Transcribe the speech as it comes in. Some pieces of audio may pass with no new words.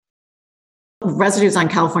residues on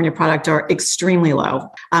California product are extremely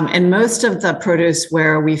low. And most of the produce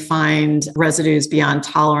where we find residues beyond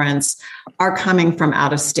tolerance are coming from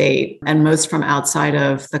out of state and most from outside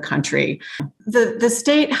of the country. The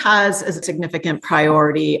state has a significant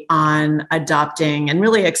priority on adopting and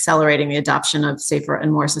really accelerating the adoption of safer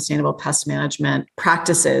and more sustainable pest management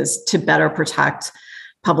practices to better protect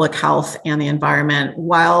public health and the environment,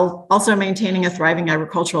 while also maintaining a thriving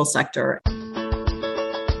agricultural sector.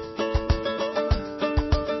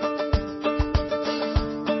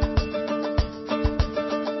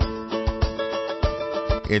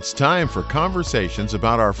 It's time for conversations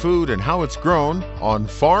about our food and how it's grown on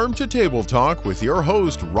Farm to Table Talk with your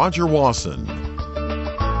host, Roger Wasson.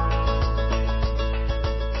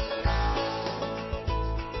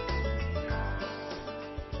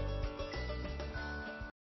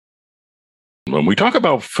 When we talk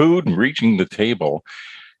about food and reaching the table,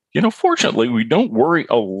 fortunately, we don't worry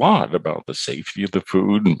a lot about the safety of the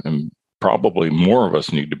food, and probably more of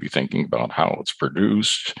us need to be thinking about how it's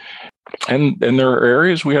produced. And there are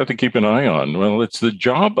areas we have to keep an eye on. Well, it's the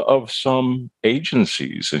job of some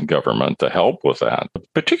agencies in government to help with that,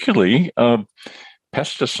 particularly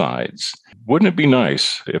pesticides. Wouldn't it be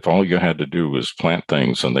nice if all you had to do was plant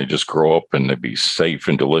things and they just grow up and they'd be safe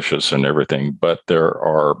and delicious and everything? But there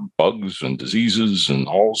are bugs and diseases and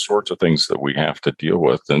all sorts of things that we have to deal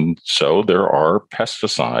with. And so there are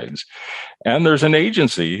pesticides. And there's an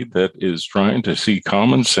agency that is trying to see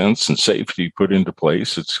common sense and safety put into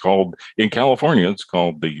place. It's called, in California, it's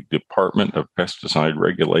called the Department of Pesticide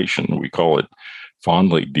Regulation. We call it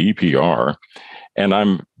fondly DPR. And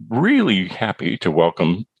I'm really happy to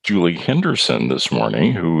welcome Julie Henderson this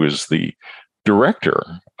morning, who is the director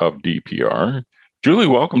of DPR. Julie,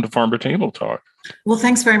 welcome to Farm to Table Talk. Well,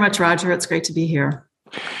 thanks very much, Roger. It's great to be here.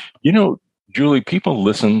 Julie, people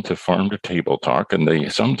listen to Farm to Table Talk, and they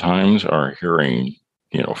sometimes are hearing,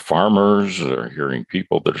 farmers, they're hearing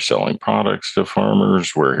people that are selling products to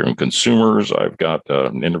farmers. We're hearing consumers. I've got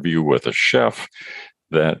an interview with a chef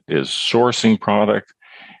that is sourcing product.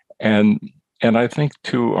 And I think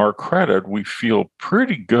to our credit, we feel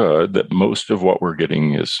pretty good that most of what we're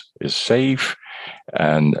getting is safe,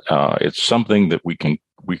 and it's something that we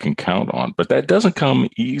can count on. But that doesn't come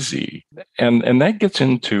easy, and that gets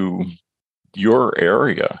into your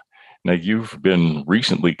area. Now, you've been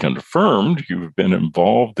recently confirmed. You've been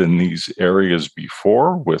involved in these areas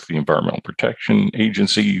before with the Environmental Protection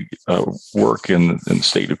Agency work in the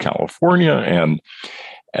state of California,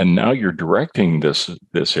 and now you're directing this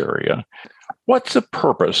area. What's the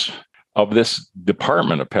purpose of this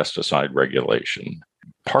Department of Pesticide Regulation?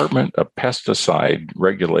 Department of Pesticide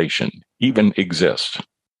Regulation even exists?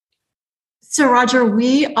 So, Roger,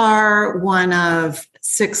 we are one of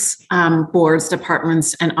 6 boards,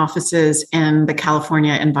 departments, and offices in the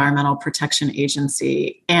California Environmental Protection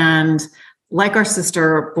Agency. And like our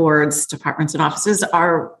sister boards, departments, and offices,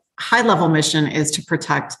 our high-level mission is to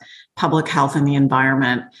protect public health and the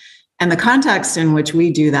environment. And the context in which we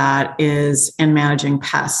do that is in managing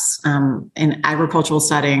pests in agricultural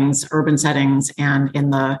settings, urban settings, and in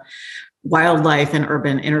the wildlife and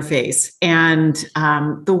urban interface. And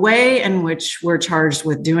the way in which we're charged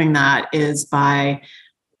with doing that is by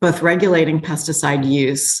both regulating pesticide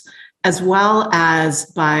use, as well as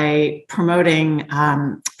by promoting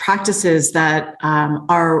practices that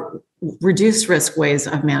are reduced risk ways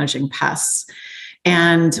of managing pests.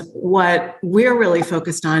 And what we're really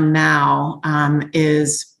focused on now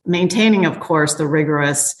is maintaining, of course, the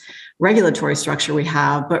rigorous regulatory structure we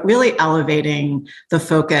have, but really elevating the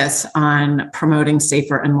focus on promoting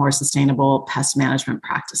safer and more sustainable pest management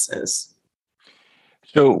practices.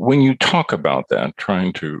 So when you talk about that,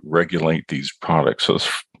 trying to regulate these products, so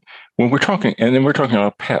when we're talking, and then we're talking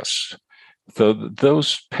about pests, so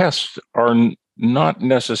those pests are not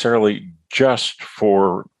necessarily just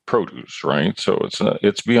for produce, right? So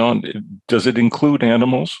it's beyond. Does it include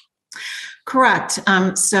animals? Correct.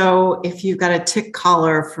 So if you've got a tick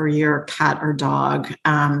collar for your cat or dog,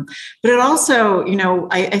 but it also,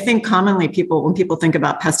 I think commonly when people think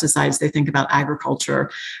about pesticides, they think about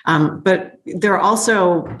agriculture, but there are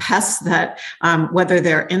also pests that, whether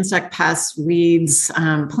they're insect pests, weeds,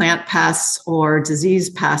 plant pests, or disease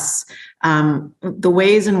pests, the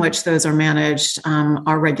ways in which those are managed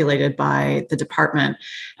are regulated by the department,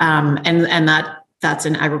 and that's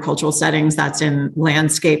in agricultural settings, that's in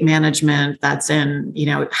landscape management, that's in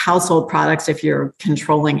household products if you're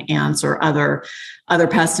controlling ants or other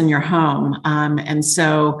pests in your home, and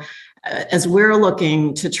so. As we're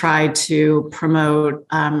looking to try to promote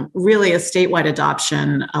really a statewide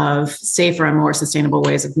adoption of safer and more sustainable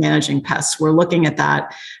ways of managing pests, we're looking at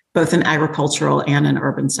that both in agricultural and in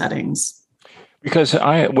urban settings. Because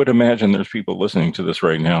I would imagine there's people listening to this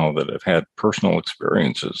right now that have had personal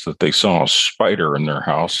experiences that they saw a spider in their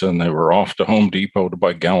house and they were off to Home Depot to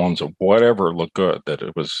buy gallons of whatever looked good that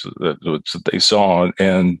they saw.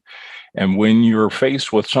 And when you're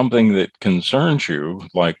faced with something that concerns you,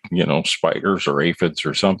 like, spiders or aphids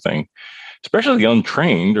or something, especially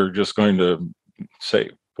untrained, are just going to say,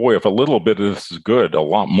 boy, if a little bit of this is good, a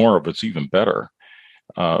lot more of it's even better.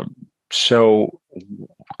 So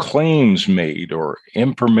claims made or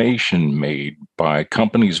information made by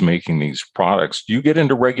companies making these products, do you get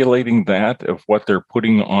into regulating that, of what they're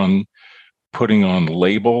putting on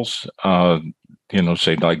labels?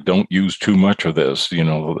 Say, like, don't use too much of this,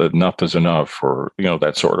 enough is enough, or,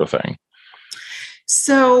 that sort of thing.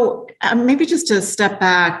 So maybe just to step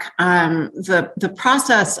back, the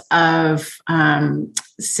process of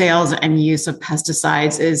sales and use of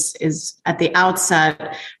pesticides is at the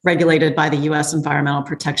outset regulated by the U.S. Environmental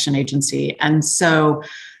Protection Agency. And so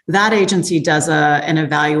that agency does an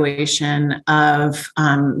evaluation of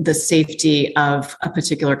the safety of a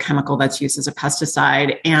particular chemical that's used as a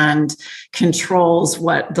pesticide and controls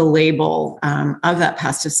what the label of that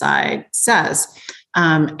pesticide says.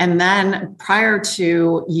 And then prior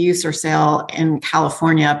to use or sale in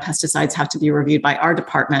California, pesticides have to be reviewed by our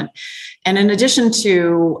department. And in addition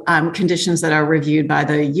to conditions that are reviewed by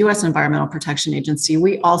the U.S. Environmental Protection Agency,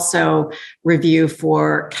 we also review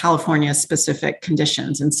for California specific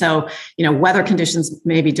conditions. And so, weather conditions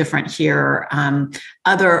may be different here.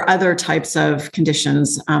 Other types of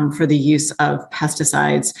conditions for the use of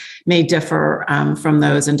pesticides may differ from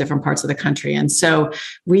those in different parts of the country. And so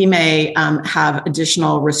we may have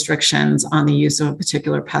additional restrictions on the use of a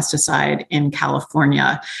particular pesticide in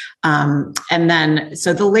California. And then,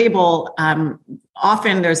 so the label,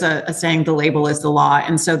 often there's a saying, the label is the law.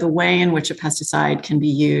 And so the way in which a pesticide can be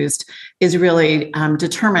used is really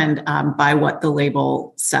determined by what the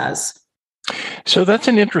label says. So that's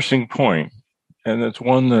an interesting point. And it's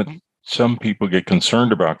one that some people get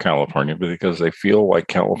concerned about California because they feel like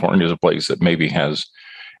California is a place that maybe has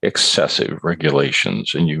excessive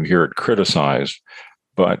regulations, and you hear it criticized.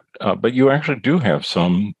 But you actually do have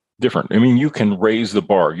some different. I mean, you can raise the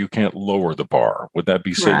bar, you can't lower the bar. Would that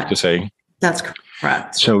be safe to say? That's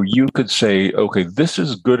correct. So you could say, okay, this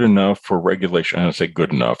is good enough for regulation. And I say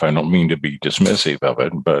good enough, I don't mean to be dismissive of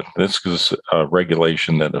it, but this is a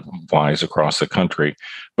regulation that applies across the country.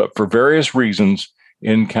 But for various reasons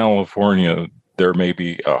in California, there may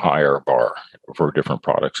be a higher bar for different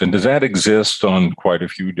products. And does that exist on quite a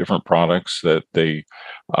few different products, that it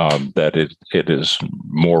is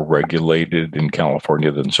more regulated in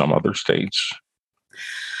California than some other states?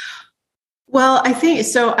 Well, I think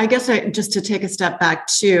so. I guess just to take a step back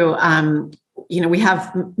too, we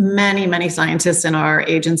have many scientists in our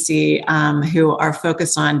agency who are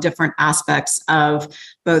focused on different aspects of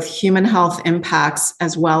both human health impacts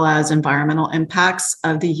as well as environmental impacts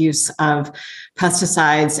of the use of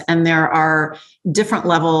pesticides. And there are different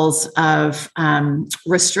levels of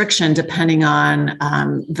restriction depending on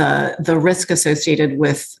the risk associated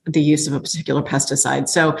with the use of a particular pesticide.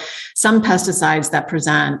 So some pesticides that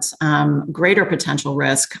present greater potential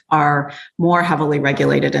risk are more heavily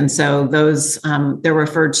regulated. And so those, they're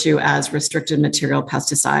referred to as restricted material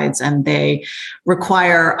pesticides, and they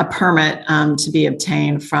require a permit to be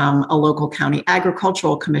obtained from a local county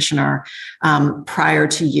agricultural commissioner prior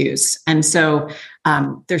to use. And so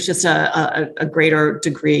there's just a greater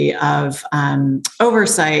degree of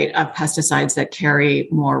oversight of pesticides that carry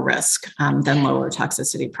more risk than lower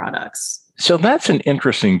toxicity products. So that's an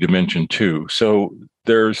interesting dimension too. So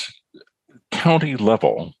there's county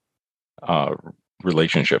level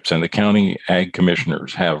relationships, and the county ag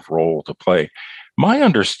commissioners have a role to play. My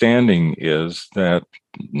understanding is that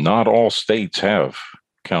not all states have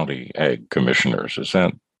county ag commissioners. Is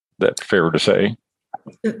that fair to say?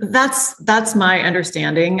 That's my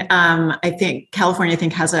understanding. I think California,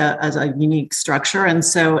 has a unique structure. And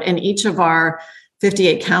so in each of our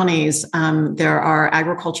 58 counties, there are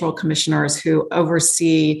agricultural commissioners who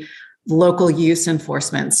oversee local use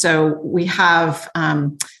enforcement. So we have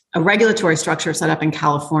a regulatory structure set up in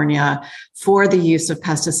California for the use of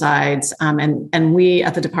pesticides. And we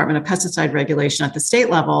at the Department of Pesticide Regulation at the state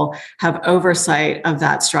level have oversight of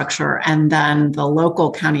that structure. And then the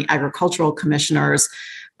local county agricultural commissioners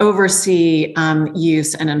oversee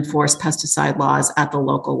use and enforce pesticide laws at the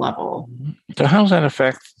local level. So how does that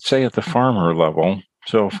affect, say, at the farmer level?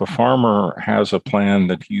 So if a farmer has a plan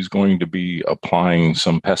that he's going to be applying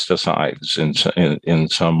some pesticides in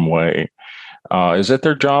some way, is it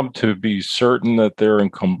their job to be certain that they're in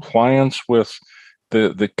compliance with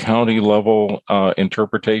the county level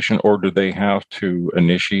interpretation, or do they have to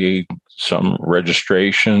initiate some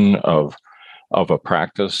registration of a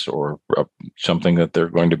practice or something that they're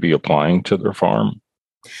going to be applying to their farm?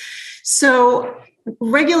 So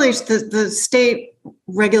regulation, the state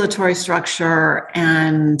regulatory structure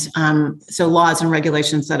and so laws and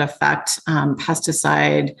regulations that affect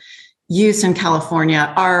pesticide use in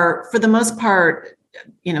California are, for the most part,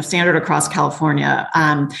 standard across California.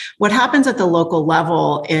 What happens at the local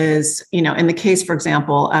level is, in the case, for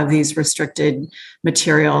example, of these restricted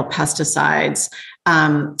material pesticides,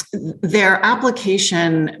 their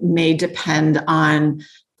application may depend on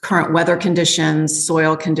current weather conditions,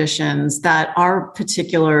 soil conditions that are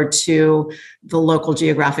particular to the local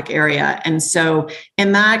geographic area. And so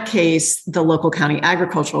in that case, the local county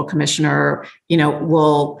agricultural commissioner,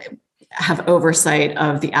 will have oversight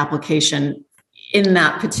of the application in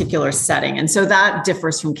that particular setting. And so that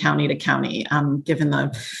differs from county to county, given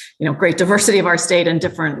the, great diversity of our state and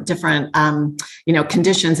different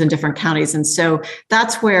conditions in different counties. And so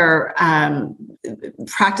that's where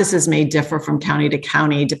practices may differ from county to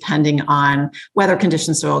county, depending on weather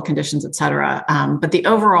conditions, soil conditions, et cetera. But the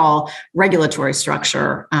overall regulatory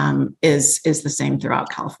structure is the same throughout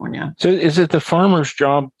California. So is it the farmer's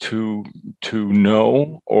job to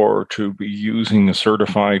know or to be using a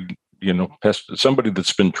certified somebody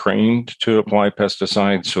that's been trained to apply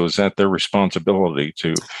pesticides? So is that their responsibility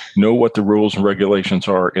to know what the rules and regulations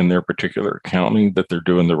are in their particular county, that they're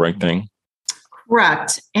doing the right thing?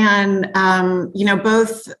 Correct. And,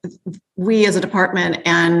 both we as a department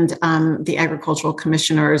and the agricultural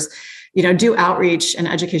commissioners, do outreach and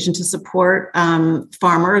education to support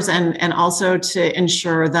farmers and also to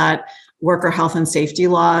ensure that worker health and safety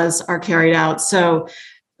laws are carried out. So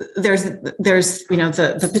there's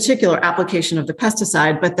the particular application of the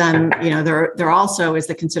pesticide, but then there also is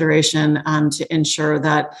the consideration to ensure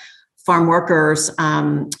that farm workers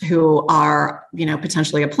who are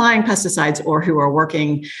potentially applying pesticides or who are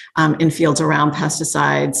working in fields around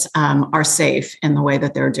pesticides are safe in the way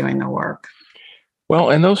that they're doing their work. Well,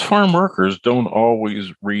 and those farm workers don't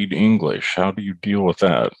always read English. How do you deal with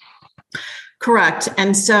that? Correct.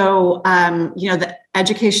 And so, the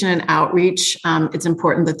education and outreach, it's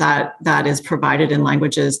important that is provided in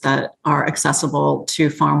languages that are accessible to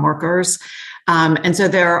farm workers. And so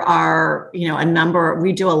there are, a number,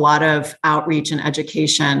 we do a lot of outreach and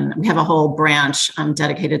education. We have a whole branch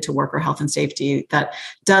dedicated to worker health and safety that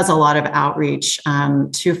does a lot of outreach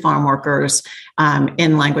to farm workers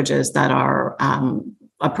in languages that are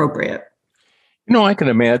appropriate. I can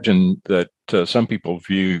imagine that some people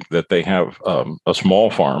view that they have a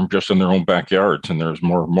small farm just in their own backyards, and there's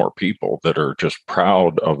more and more people that are just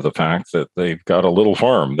proud of the fact that they've got a little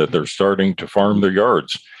farm, that they're starting to farm their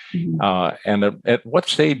yards. Mm-hmm. And at what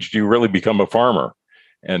stage do you really become a farmer?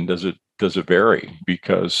 And does it vary?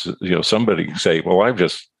 Because somebody say, well,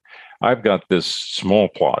 I've got this small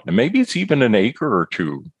plot, and maybe it's even an acre or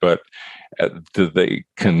two, but they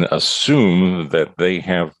can assume that they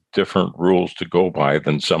have different rules to go by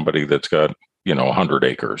than somebody that's got 100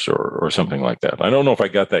 acres or something like that. I don't know if I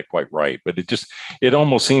got that quite right, but it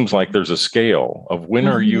almost seems like there's a scale of when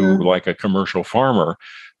are you like a commercial farmer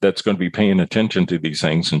that's going to be paying attention to these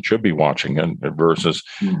things and should be watching it versus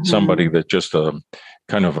somebody that just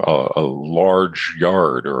kind of a large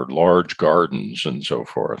yard or large gardens and so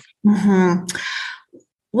forth. Mm-hmm.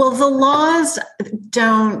 Well, the laws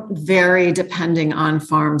don't vary depending on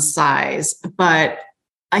farm size, but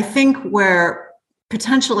I think where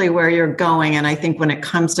you're going, and I think when it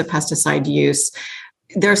comes to pesticide use,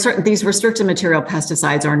 there are these restricted material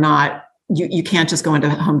pesticides are not, you can't just go into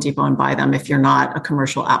Home Depot and buy them if you're not a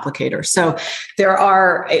commercial applicator. So there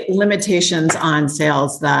are limitations on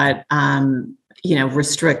sales that,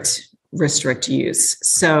 restrict use.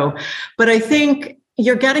 So, but I think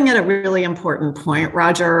you're getting at a really important point,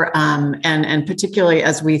 Roger, and particularly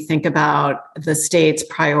as we think about the state's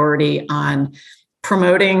priority on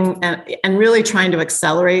promoting and really trying to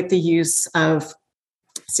accelerate the use of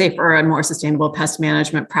safer and more sustainable pest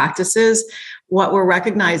management practices. What we're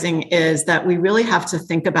recognizing is that we really have to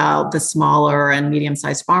think about the smaller and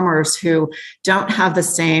medium-sized farmers who don't have the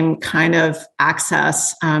same kind of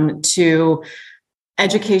access to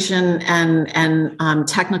education and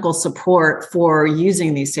technical support for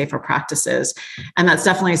using these safer practices. And that's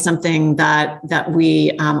definitely something that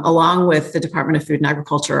we, along with the Department of Food and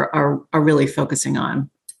Agriculture, are really focusing on.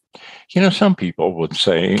 Some people would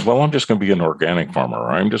say, well, I'm just going to be an organic farmer, or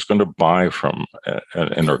I'm just going to buy from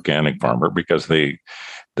an organic farmer because they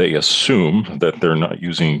assume that they're not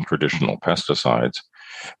using traditional pesticides.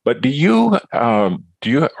 But are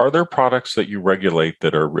there products that you regulate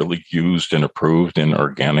that are really used and approved in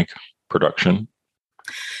organic production?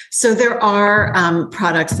 So there are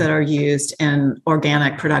products that are used in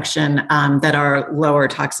organic production that are lower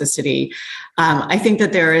toxicity. I think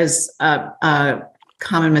that there is a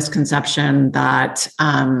common misconception that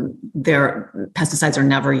pesticides are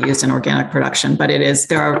never used in organic production, but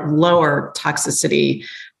there are lower toxicity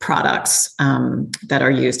products that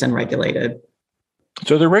are used and regulated.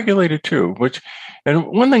 So they're regulated too, and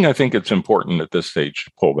one thing I think it's important at this stage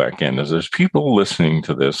to pull back in is there's people listening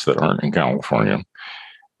to this that aren't in California.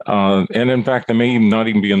 And in fact, they may not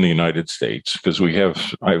even be in the United States, because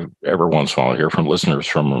I've every once in a while hear from listeners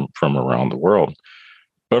from around the world.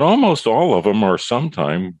 But almost all of them are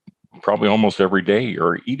sometime, probably almost every day,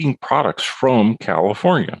 are eating products from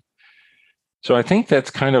California. So I think that's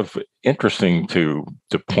kind of interesting to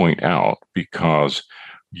point out, because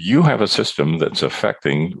you have a system that's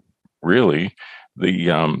affecting really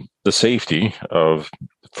the safety of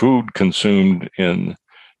food consumed in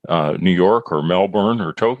New York or Melbourne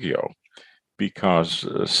or Tokyo, because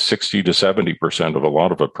 60 to 70% of a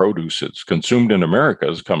lot of the produce that's consumed in America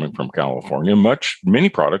is coming from California. Many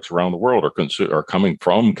products around the world are coming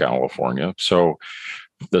from California. So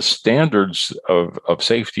the standards of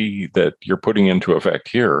safety that you're putting into effect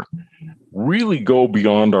here really go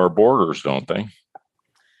beyond our borders, don't they?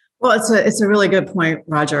 Well, it's a really good point,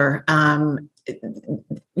 Roger.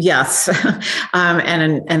 Yes,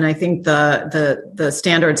 and I think the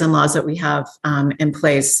standards and laws that we have in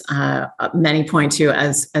place, many point to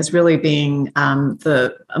as really being among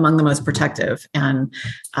the most protective, and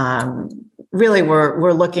really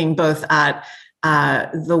we're looking both at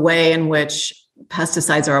the way in which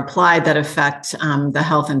pesticides are applied that affect the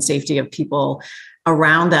health and safety of people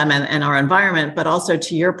around them and our environment, but also,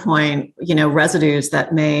 to your point, residues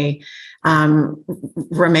that may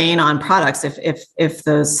remain on products if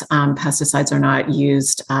those pesticides are not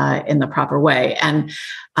used in the proper way. And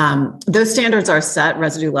those standards are set,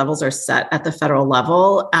 residue levels are set at the federal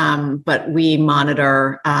level, but we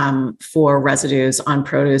monitor for residues on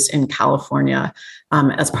produce in California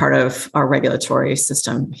as part of our regulatory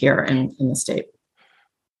system here in the state.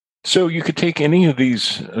 So you could take any of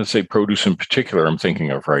these, let's say produce in particular, I'm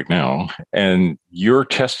thinking of right now, and you're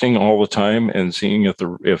testing all the time and seeing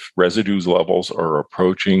if residues levels are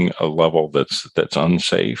approaching a level that's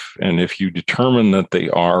unsafe. And if you determine that they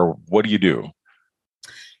are, what do you do?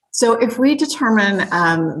 So if we determine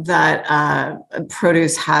that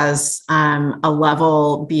produce has a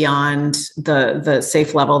level beyond the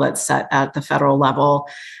safe level that's set at the federal level,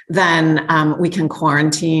 then we can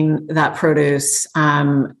quarantine that produce,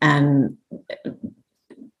 and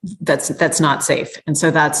that's not safe. And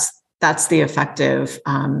so that's the effective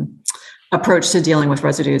approach to dealing with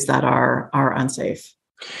residues that are unsafe.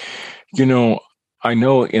 I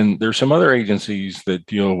know there's some other agencies that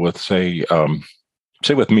deal with, say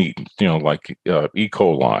with meat, like E.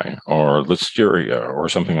 coli or Listeria or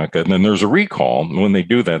something like that. And then there's a recall. And when they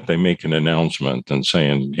do that, they make an announcement and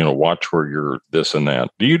saying, watch where you're this and that.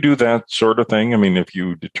 Do you do that sort of thing? I mean, if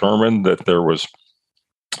you determine that there was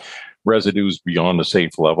residues beyond a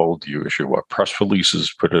safe level, do you issue press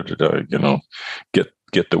releases, put it,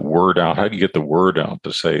 get the word out? How do you get the word out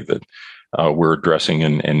to say that we're addressing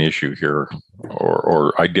an issue here,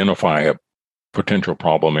 or identify a potential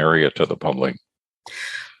problem area to the public?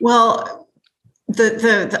 Well,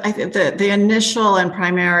 I think the initial and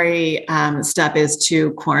primary step is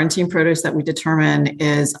to quarantine produce that we determine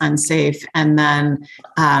is unsafe, and then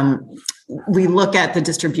we look at the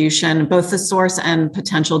distribution, both the source and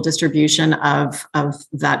potential distribution of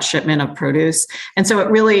that shipment of produce. And so it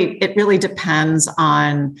really depends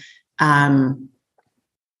on kind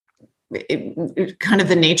of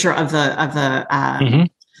the nature of the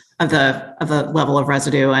level of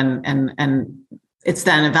residue, and it's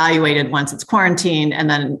then evaluated once it's quarantined, and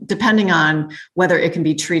then depending on whether it can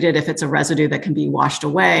be treated, if it's a residue that can be washed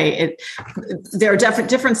away, there are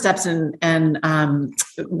different steps and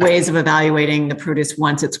ways of evaluating the produce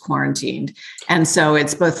once it's quarantined. And so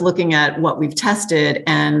it's both looking at what we've tested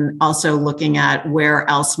and also looking at where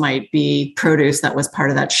else might be produce that was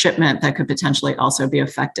part of that shipment that could potentially also be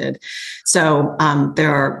affected. So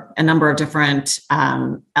there are a number of different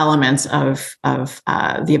elements of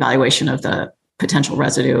the evaluation of the potential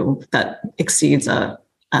residue that exceeds a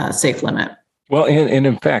safe limit. Well, and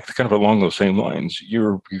in fact, kind of along those same lines,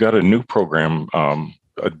 you got a new program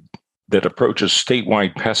that approaches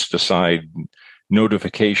statewide pesticide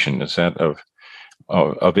notification. Is that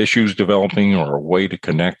of issues developing, or a way to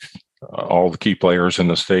connect all the key players in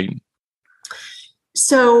the state?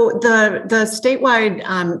 So the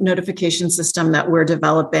statewide notification system that we're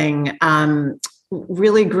developing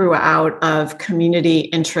really grew out of community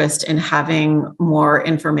interest in having more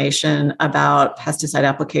information about pesticide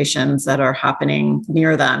applications that are happening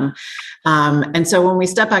near them. And so when we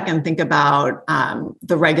step back and think about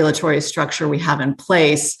the regulatory structure we have in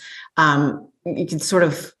place, you can sort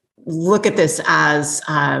of look at this as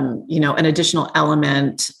an additional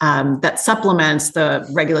element that supplements the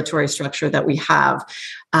regulatory structure that we have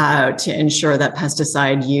to ensure that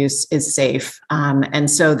pesticide use is safe.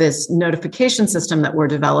 And so this notification system that we're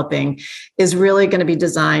developing is really going to be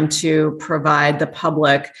designed to provide the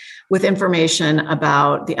public with information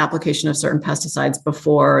about the application of certain pesticides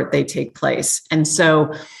before they take place. And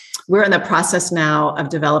so we're in the process now of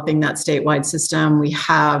developing that statewide system. We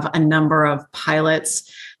have a number of pilots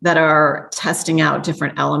that are testing out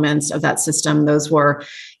different elements of that system. Those were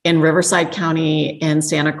in Riverside County, in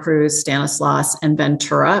Santa Cruz, Stanislaus, and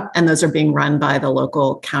Ventura. And those are being run by the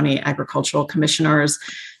local county agricultural commissioners.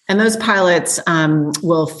 And those pilots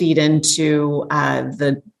will feed into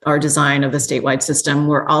our design of the statewide system.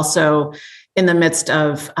 We're also in the midst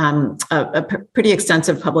of a pretty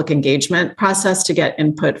extensive public engagement process to get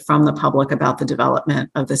input from the public about the development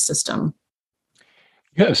of this system.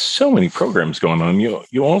 Yes, so many programs going on.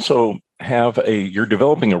 You also have you're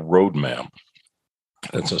developing a roadmap.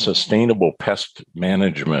 It's a sustainable pest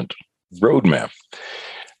management roadmap.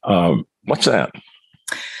 What's that?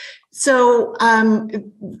 So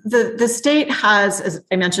the state has, as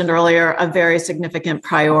I mentioned earlier, a very significant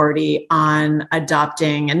priority on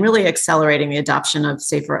adopting and really accelerating the adoption of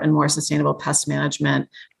safer and more sustainable pest management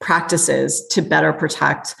practices to better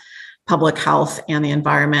protect public health and the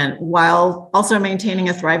environment, while also maintaining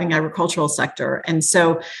a thriving agricultural sector. And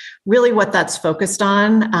so really what that's focused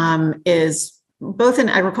on is both in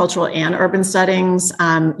agricultural and urban settings,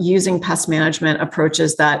 using pest management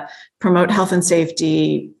approaches that promote health and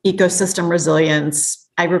safety, ecosystem resilience,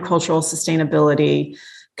 agricultural sustainability,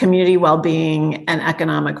 community well-being, and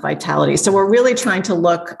economic vitality. So we're really trying to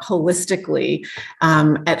look holistically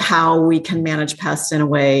at how we can manage pests in a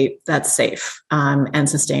way that's safe and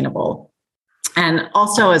sustainable. And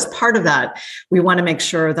also as part of that, we want to make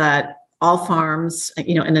sure that all farms,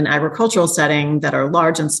 in an agricultural setting that are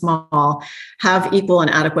large and small, have equal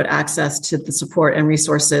and adequate access to the support and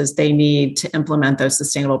resources they need to implement those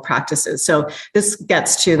sustainable practices. So this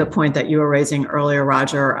gets to the point that you were raising earlier,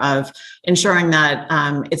 Roger, of ensuring that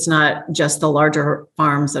it's not just the larger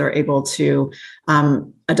farms that are able to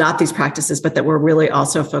adopt these practices, but that we're really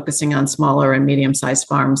also focusing on smaller and medium-sized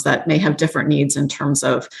farms that may have different needs in terms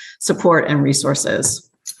of support and resources.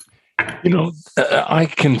 I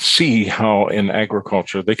can see how in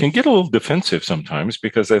agriculture they can get a little defensive sometimes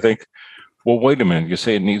because they think, well, wait a minute, you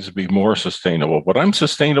say it needs to be more sustainable, but I'm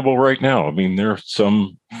sustainable right now. I mean, there are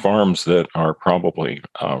some farms that are probably,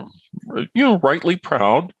 rightly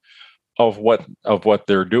proud of what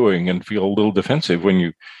they're doing and feel a little defensive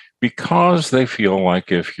because they feel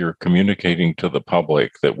like if you're communicating to the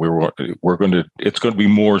public that it's going to be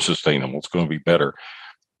more sustainable, it's going to be better.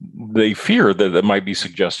 They fear that it might be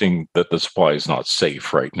suggesting that the supply is not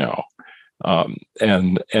safe right now.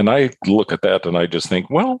 And I look at that and I just think,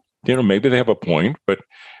 well, maybe they have a point, but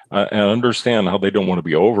I understand how they don't want to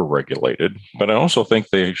be over-regulated. But I also think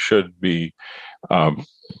they should be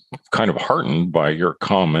kind of heartened by your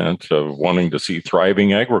comment of wanting to see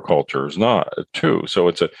thriving agriculture too. So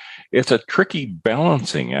it's a tricky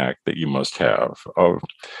balancing act that you must have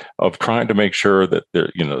of trying to make sure that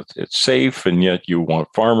it's safe, and yet you want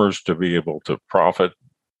farmers to be able to profit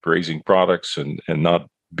raising products and not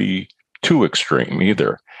be too extreme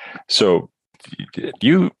either. So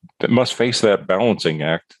you must face that balancing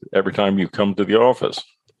act every time you come to the office.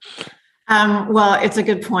 Well, it's a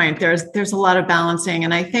good point. There's a lot of balancing,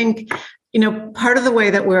 and I think part of the way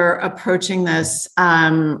that we're approaching this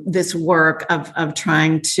work of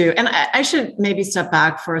trying to, and I should maybe step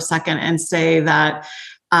back for a second and say that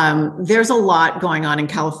there's a lot going on in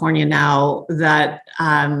California now that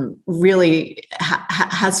really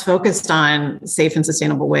has focused on safe and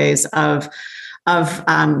sustainable ways of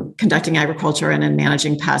conducting agriculture and in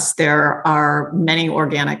managing pests. There are many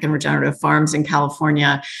organic and regenerative farms in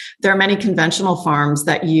California. There are many conventional farms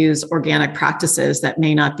that use organic practices that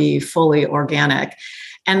may not be fully organic.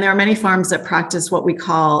 And there are many farms that practice what we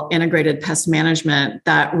call integrated pest management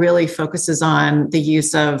that really focuses on the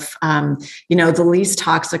use of, the least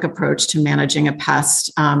toxic approach to managing a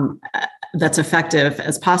pest that's effective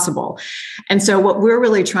as possible. And so what we're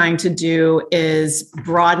really trying to do is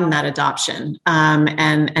broaden that adoption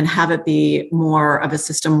and have it be more of a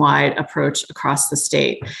system-wide approach across the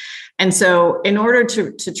state. And so in order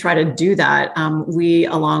to try to do that, we,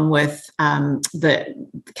 along with the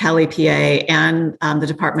Cal EPA and the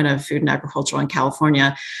Department of Food and Agriculture in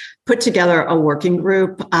California, put together a working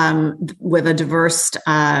group with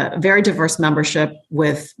a very diverse membership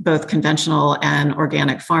with both conventional and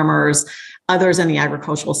organic farmers, others in the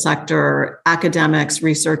agricultural sector, academics,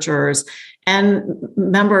 researchers, and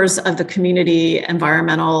members of the community,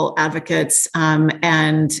 environmental advocates,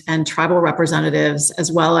 and tribal representatives,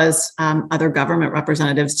 as well as other government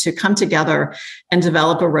representatives, to come together and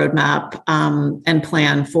develop a roadmap and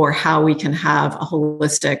plan for how we can have a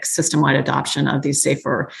holistic system-wide adoption of these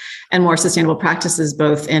safer and more sustainable practices,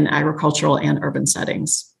 both in agricultural and urban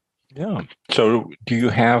settings. Yeah. So do you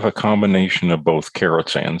have a combination of both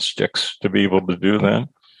carrots and sticks to be able to do that?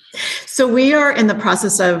 So we are in the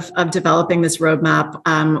process of developing this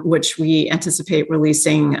roadmap, which we anticipate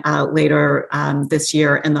releasing later this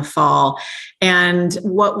year in the fall. And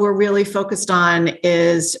what we're really focused on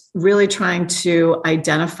is really trying to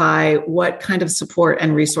identify what kind of support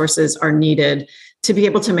and resources are needed to be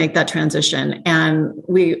able to make that transition. And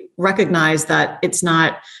we recognize that it's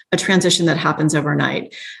not a transition that happens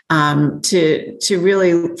overnight. To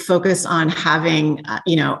really focus on having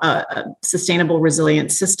a sustainable,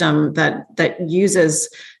 resilient system that uses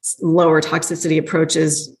lower toxicity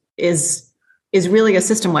approaches is really a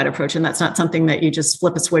system-wide approach. And that's not something that you just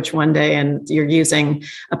flip a switch one day and you're using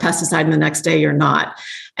a pesticide and the next day you're not.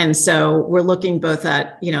 And so we're looking both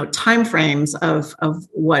at timeframes of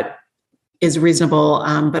what is reasonable,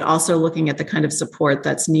 but also looking at the kind of support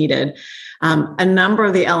that's needed. A number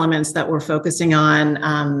of the elements that we're focusing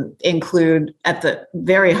on include, at the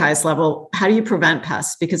very highest level, how do you prevent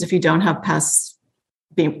pests? Because if you don't have pests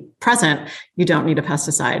being present, you don't need a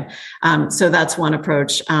pesticide. So that's one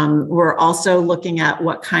approach. We're also looking at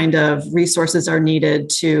what kind of resources are needed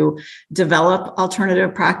to develop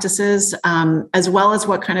alternative practices, as well as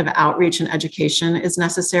what kind of outreach and education is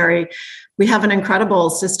necessary. We have an incredible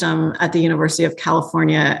system at the University of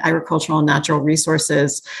California Agricultural and Natural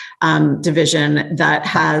Resources Division that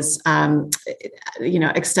has,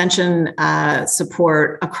 extension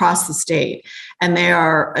support across the state. And they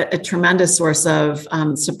are a tremendous source of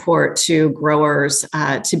support to growers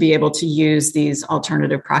to be able to use these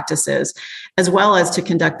alternative practices, as well as to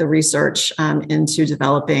conduct the research into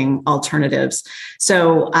developing alternatives.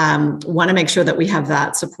 So want to make sure that we have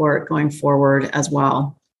that support going forward as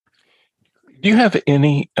well. Do you have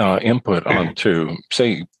any input onto,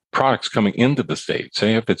 say, products coming into the state?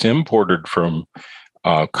 Say if it's imported from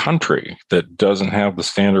a country that doesn't have the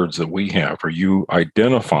standards that we have, or you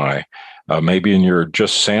identify, maybe in your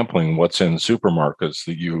just sampling what's in supermarkets,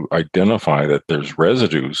 that you identify that there's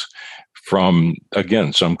residues from,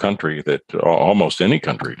 again, some country that almost any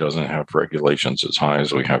country doesn't have regulations as high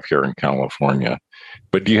as we have here in California.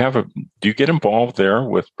 But do you get involved there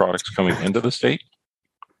with products coming into the state?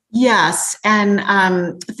 Yes, and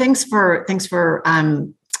thanks for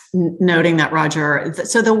noting that, Roger.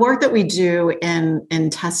 So the work that we do in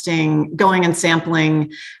testing, going and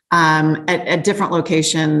sampling at different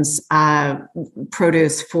locations,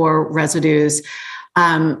 produce for residues.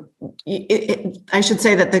 I should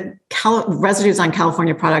say that the residues on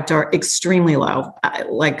California product are extremely low,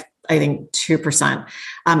 I think 2%.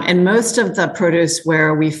 And most of the produce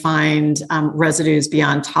where we find residues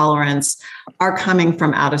beyond tolerance are coming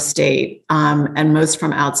from out of state, and most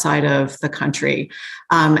from outside of the country.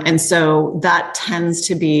 And so that tends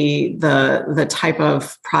to be the type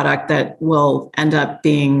of product that will end up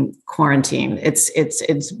being quarantined. It's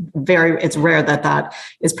rare that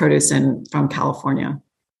is produced from California.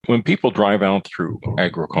 When people drive out through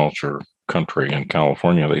agriculture country in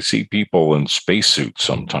California, they see people in spacesuits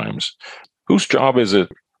sometimes. Whose job is it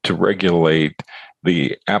to regulate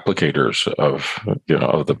the applicators of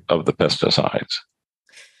the pesticides?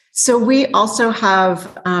 So we also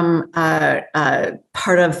have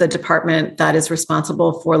part of the department that is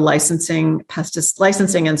responsible for licensing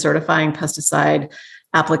and certifying pesticide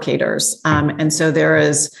applicators, and so there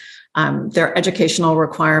are educational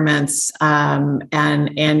requirements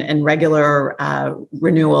and regular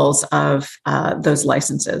renewals of those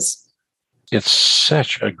licenses. It's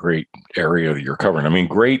such a great area that you're covering. I mean,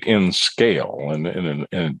 great in scale and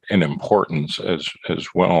importance as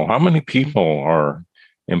well. How many people are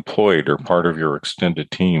employed or part of your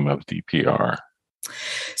extended team of DPR?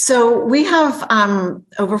 So we have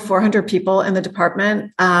over 400 people in the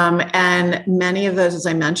department, and many of those, as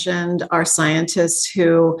I mentioned, are scientists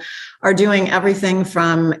who are doing everything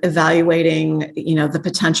from evaluating, the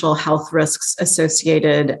potential health risks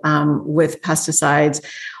associated with pesticides,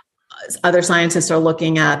 Other scientists are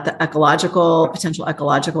looking at the potential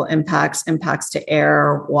ecological impacts to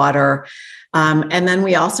air, water. And then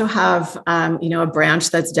we also have, a branch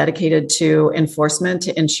that's dedicated to enforcement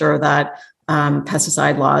to ensure that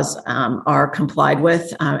pesticide laws are complied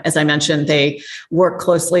with. As I mentioned, they work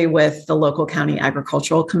closely with the local county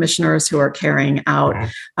agricultural commissioners who are carrying out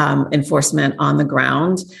enforcement on the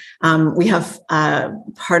ground. We have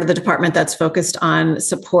part of the department that's focused on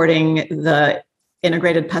supporting the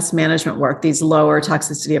integrated pest management work, these lower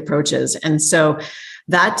toxicity approaches. And so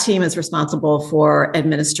that team is responsible for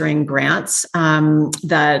administering grants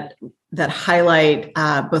that highlight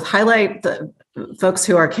the folks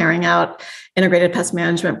who are carrying out integrated pest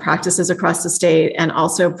management practices across the state, and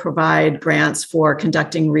also provide grants for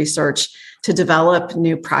conducting research to develop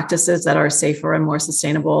new practices that are safer and more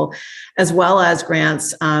sustainable, as well as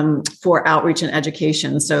grants for outreach and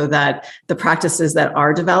education, so that the practices that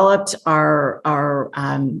are developed are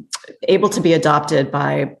able to be adopted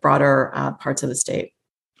by broader parts of the state.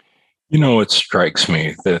 It strikes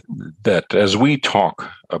me that as we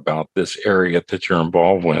talk about this area that you're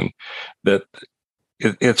involved in, that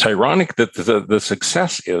it's ironic that the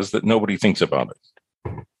success is that nobody thinks about it.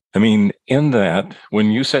 I mean, in that,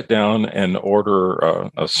 when you sit down and order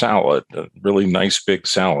a salad, a really nice big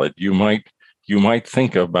salad, you might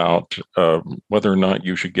think about whether or not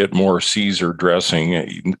you should get more Caesar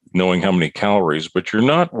dressing, knowing how many calories, but you're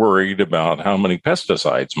not worried about how many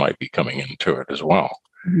pesticides might be coming into it as well.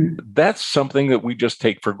 Mm-hmm. That's something that we just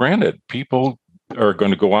take for granted. People are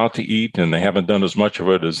going to go out to eat, and they haven't done as much of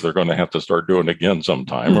it as they're going to have to start doing again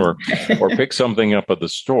sometime, or pick something up at the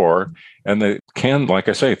store. And they can, like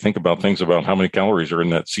I say, think about things about how many calories are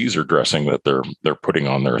in that Caesar dressing that they're putting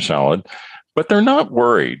on their salad, but they're not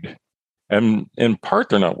worried. And in part,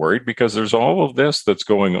 they're not worried because there's all of this that's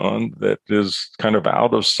going on that is kind of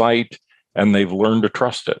out of sight, and they've learned to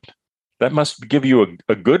trust it. That must give you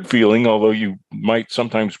a good feeling, although you might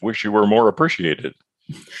sometimes wish you were more appreciated.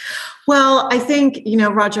 Well, I think,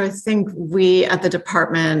 Roger, I think we at the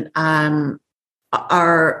department are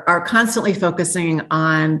constantly focusing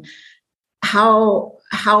on how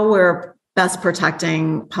we're best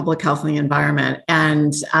protecting public health and the environment.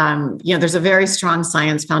 And, there's a very strong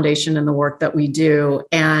science foundation in the work that we do.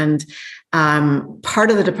 And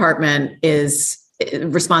part of the department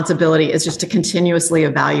responsibility is just to continuously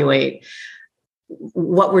evaluate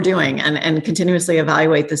what we're doing and continuously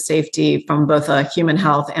evaluate the safety from both a human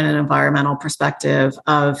health and an environmental perspective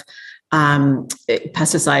of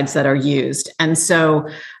pesticides that are used. And so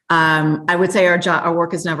I would say our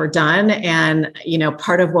work is never done. And,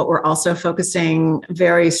 part of what we're also focusing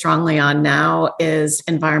very strongly on now is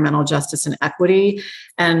environmental justice and equity.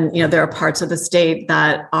 And, there are parts of the state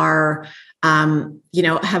that are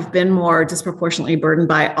have been more disproportionately burdened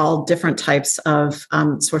by all different types of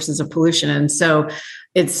sources of pollution. And so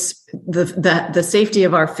it's the safety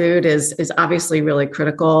of our food is obviously really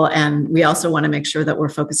critical. And we also want to make sure that we're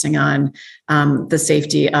focusing on the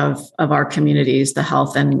safety of our communities, the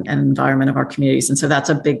health and environment of our communities. And so that's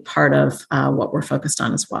a big part of what we're focused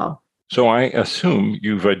on as well. So I assume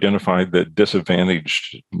you've identified that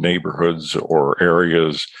disadvantaged neighborhoods or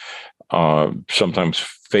areas sometimes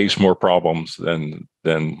face more problems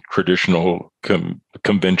than traditional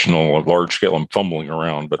conventional large scale. I'm fumbling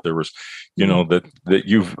around, but there was, that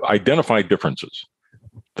you've identified differences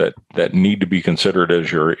that need to be considered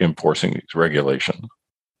as you're enforcing these regulations.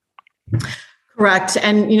 Correct.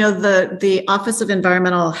 And, the Office of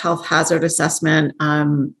Environmental Health Hazard Assessment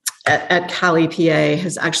at Cal EPA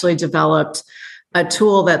has actually developed a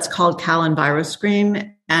tool that's called Cal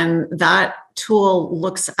EnviroScreen. And that tool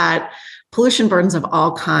looks at pollution burdens of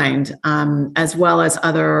all kind, as well as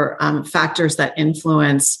other factors that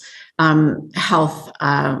influence health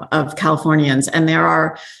of Californians. And there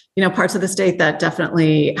are, parts of the state that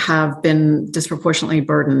definitely have been disproportionately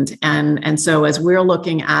burdened. And so as we're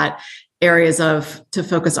looking at areas to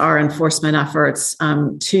focus our enforcement efforts,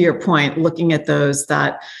 to your point, looking at those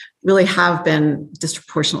that really have been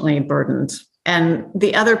disproportionately burdened. And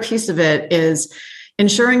the other piece of it is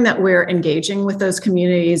ensuring that we're engaging with those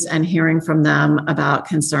communities and hearing from them about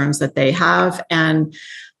concerns that they have. And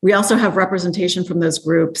we also have representation from those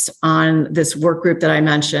groups on this work group that I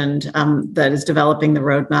mentioned that is developing the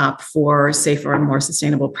roadmap for safer and more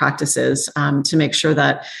sustainable practices to make sure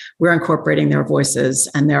that we're incorporating their voices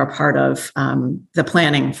and they're a part of the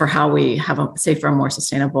planning for how we have a safer and more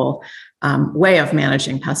sustainable way of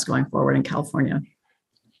managing pests going forward in California.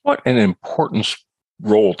 What an important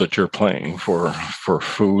role that you're playing for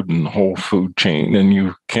food and the whole food chain, and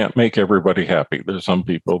you can't make everybody happy. There's some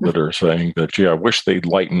people that are saying that, I wish they'd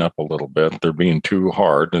lighten up a little bit. They're being too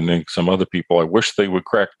hard. And then some other people, I wish they would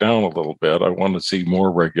crack down a little bit. I want to see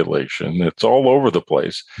more regulation. It's all over the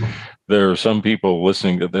place. There are some people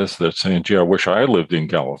listening to this that are saying, I wish I lived in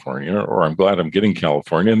California, or I'm glad I'm getting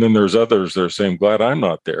California. And then there's others that are saying, glad I'm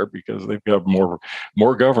not there because they've got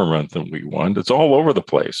more government than we want. It's all over the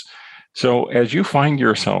place. So as you find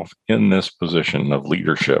yourself in this position of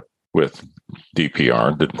leadership with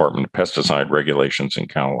DPR, the Department of Pesticide Regulations in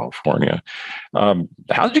California,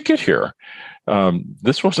 how did you get here?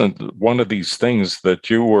 This wasn't one of these things that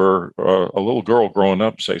you were a little girl growing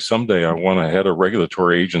up, say, someday I want to head a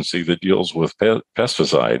regulatory agency that deals with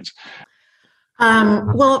pesticides.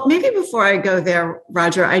 Well, maybe before I go there,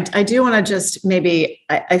 Roger, I do want to just maybe,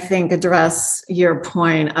 I think, address your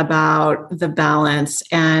point about the balance.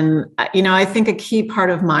 And, I think a key part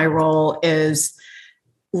of my role is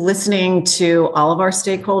listening to all of our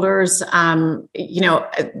stakeholders.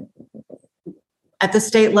 At the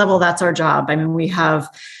state level, that's our job. I mean, we have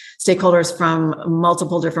stakeholders from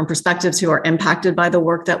multiple different perspectives who are impacted by the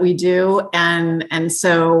work that we do. And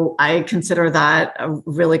so I consider that a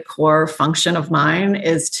really core function of mine,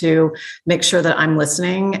 is to make sure that I'm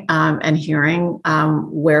listening and hearing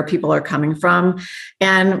where people are coming from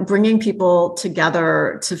and bringing people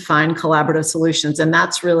together to find collaborative solutions. And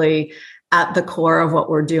that's really at the core of what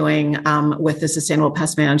we're doing with the Sustainable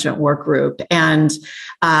Pest Management Work Group. And,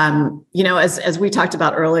 as we talked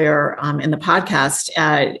about earlier in the podcast,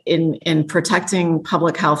 in protecting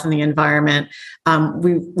public health and the environment,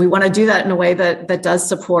 we want to do that in a way that does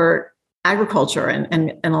support agriculture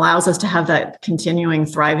and allows us to have that continuing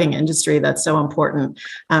thriving industry that's so important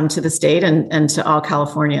to the state and to all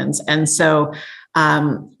Californians. And so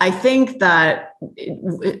I think that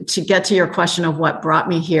to get to your question of what brought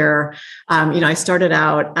me here, I started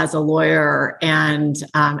out as a lawyer and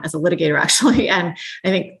as a litigator, actually, and I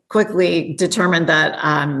think quickly determined that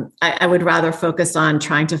I would rather focus on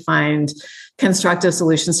trying to find constructive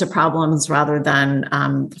solutions to problems rather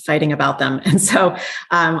than fighting about them. And so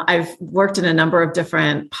I've worked in a number of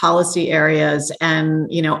different policy areas and,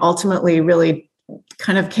 ultimately really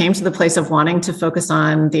kind of came to the place of wanting to focus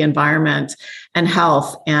on the environment and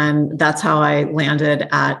health. And that's how I landed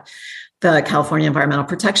at the California Environmental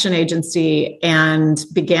Protection Agency and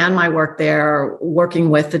began my work there working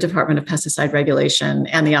with the Department of Pesticide Regulation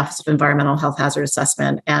and the Office of Environmental Health Hazard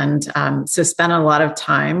Assessment. And so spent a lot of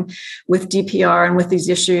time with DPR and with these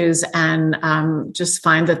issues and just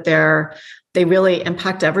find that they really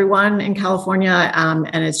impact everyone in California.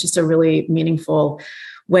 And it's just a really meaningful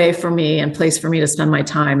way for me and place for me to spend my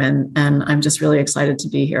time. And I'm just really excited to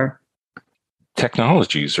be here.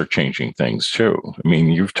 Technologies are changing things too. I mean,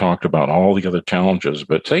 you've talked about all the other challenges,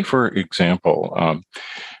 but say, for example,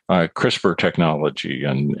 CRISPR technology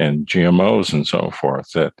and GMOs and so forth,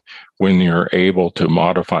 that when you're able to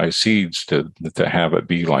modify seeds to have it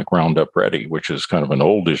be like Roundup Ready, which is kind of an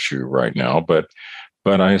old issue right now, but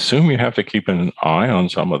I assume you have to keep an eye on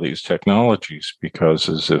some of these technologies because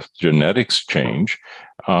as if genetics change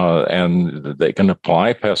and they can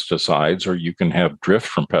apply pesticides or you can have drift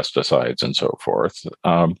from pesticides and so forth,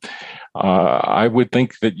 I would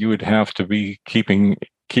think that you would have to be keeping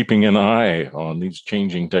an eye on these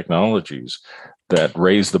changing technologies that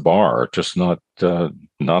raise the bar, just not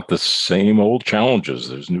the same old challenges.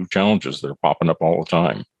 There's new challenges that are popping up all the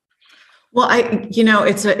time. Well,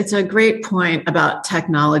 it's a great point about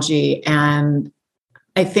technology. And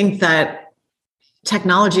I think that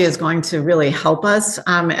technology is going to really help us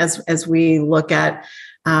as we look at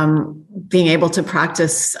being able to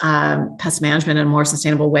practice pest management in more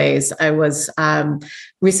sustainable ways. I was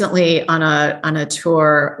recently on a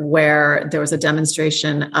tour where there was a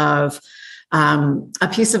demonstration of a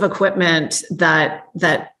piece of equipment that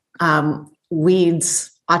weeds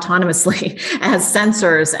autonomously, has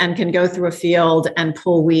sensors and can go through a field and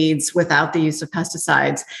pull weeds without the use of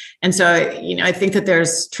pesticides. And so, I think that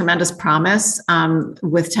there's tremendous promise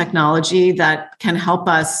with technology that can help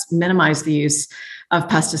us minimize the use of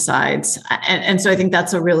pesticides. And so I think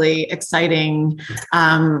that's a really exciting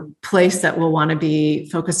place that we'll want to be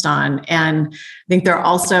focused on. And I think there are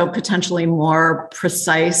also potentially more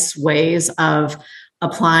precise ways of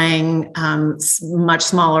applying much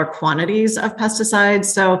smaller quantities of pesticides.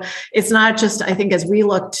 So it's not just, I think, as we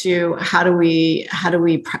look to how do we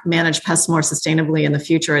manage pests more sustainably in the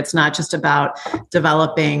future, it's not just about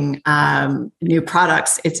developing new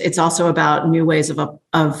products. It's also about new ways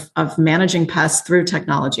of managing pests through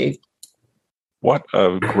technology. What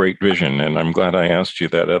a great vision. And I'm glad I asked you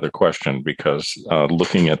that other question because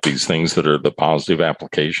looking at these things that are the positive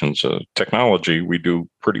applications of technology, we do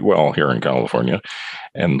pretty well here in California.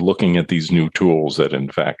 And looking at these new tools that, in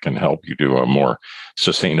fact, can help you do a more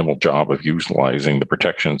sustainable job of utilizing the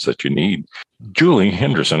protections that you need. Julie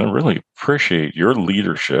Henderson, I really appreciate your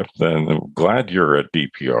leadership, and I'm glad you're at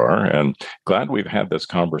DPR and glad we've had this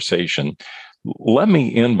conversation. Let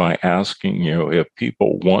me end by asking you if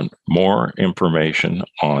people want more information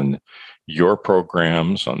on your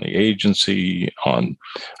programs, on the agency, on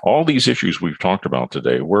all these issues we've talked about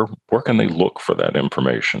today. Where can they look for that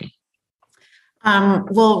information?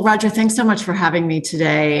 Well, Roger, thanks so much for having me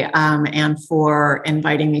today and for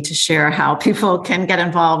inviting me to share how people can get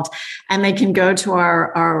involved. And they can go to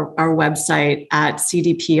our website at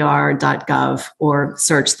cdpr.gov or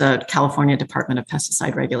search the California Department of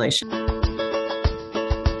Pesticide Regulation.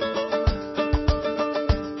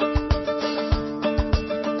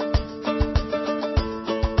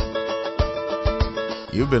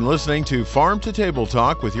 You've been listening to Farm to Table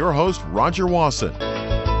Talk with your host, Roger Wasson.